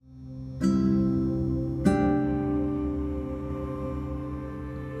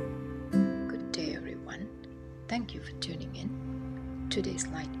Thank you for tuning in. Today's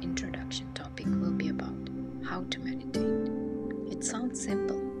light introduction topic will be about how to meditate. It sounds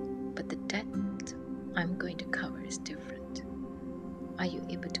simple, but the depth I'm going to cover is different. Are you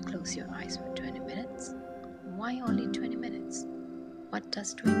able to close your eyes for 20 minutes? Why only 20 minutes? What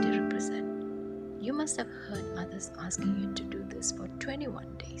does 20 represent? You must have heard others asking you to do this for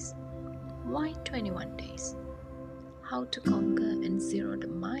 21 days. Why 21 days? How to conquer and zero the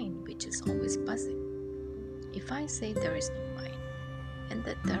mind which is always buzzing. If I say there is no mind and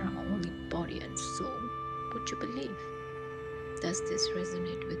that there are only body and soul, would you believe? Does this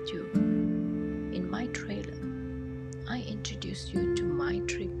resonate with you? In my trailer, I introduce you to my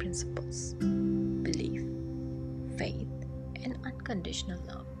three principles: belief, faith, and unconditional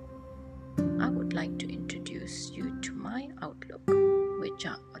love. I would like to introduce you to my outlook, which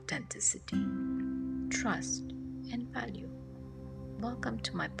are authenticity, trust, and value. Welcome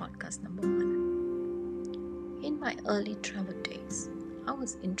to my podcast number 1. In my early travel days, I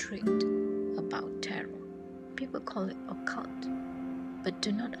was intrigued about tarot. People call it occult, but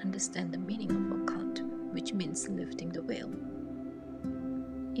do not understand the meaning of occult, which means lifting the veil.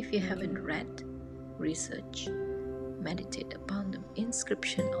 If you haven't read, research, meditate upon the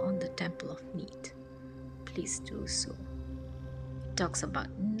inscription on the Temple of Neith, please do so. It talks about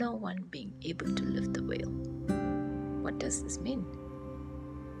no one being able to lift the veil. What does this mean?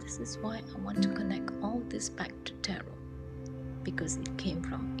 This is why I want to connect all this back to tarot, because it came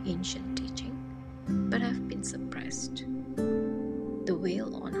from ancient teaching, but have been suppressed. The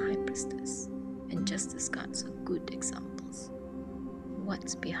veil on High Priestess and Justice cards are good examples.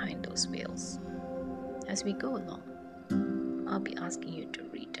 What's behind those veils? As we go along, I'll be asking you to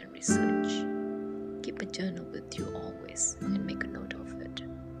read and research. Keep a journal with you always and make a note of it.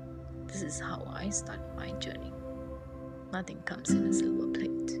 This is how I start my journey. Nothing comes in a silver plate.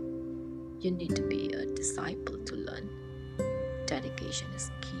 You need to be a disciple to learn. Dedication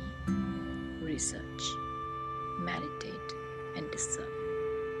is key. Research, meditate, and discern.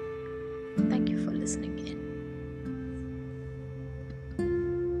 Thank you for listening in.